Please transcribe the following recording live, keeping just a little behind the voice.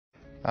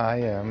I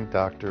am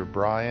Dr.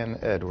 Brian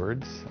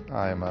Edwards.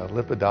 I'm a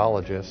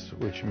lipidologist,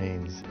 which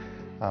means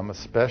I'm a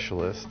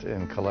specialist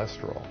in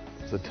cholesterol.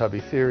 The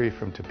Tubby theory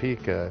from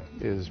Topeka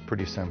is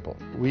pretty simple.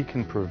 We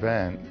can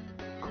prevent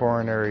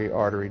coronary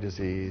artery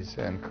disease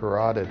and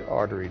carotid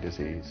artery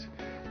disease,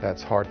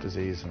 that's heart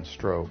disease and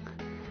stroke,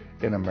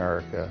 in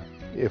America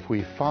if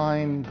we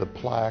find the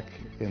plaque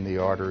in the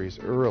arteries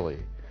early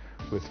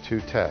with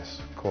two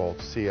tests called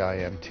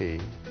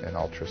CIMT, an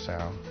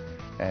ultrasound,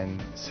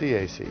 and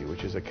CAC,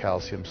 which is a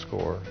calcium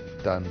score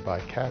done by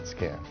CAT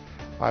scan.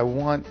 I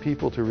want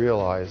people to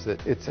realize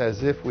that it's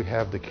as if we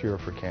have the cure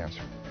for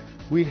cancer.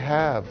 We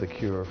have the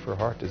cure for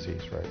heart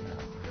disease right now.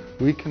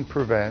 We can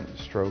prevent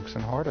strokes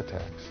and heart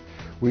attacks.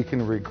 We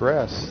can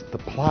regress the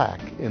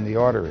plaque in the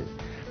artery.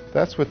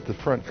 That's what the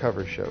front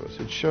cover shows.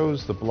 It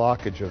shows the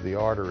blockage of the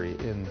artery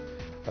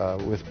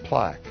with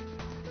plaque.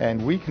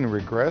 And we can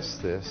regress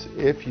this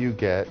if you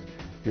get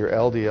your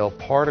LDL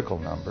particle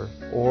number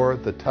or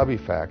the Tubby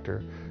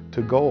factor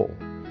to goal.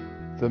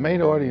 The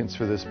main audience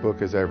for this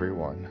book is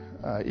everyone.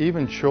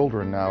 Even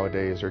children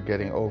nowadays are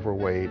getting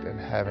overweight and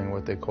having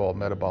what they call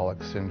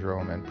metabolic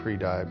syndrome and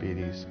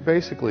prediabetes.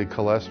 Basically,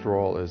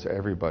 cholesterol is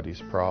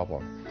everybody's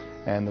problem.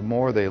 And the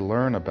more they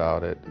learn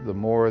about it, the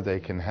more they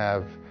can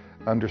have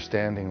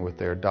understanding with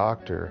their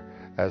doctor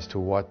as to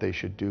what they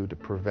should do to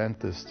prevent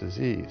this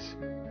disease.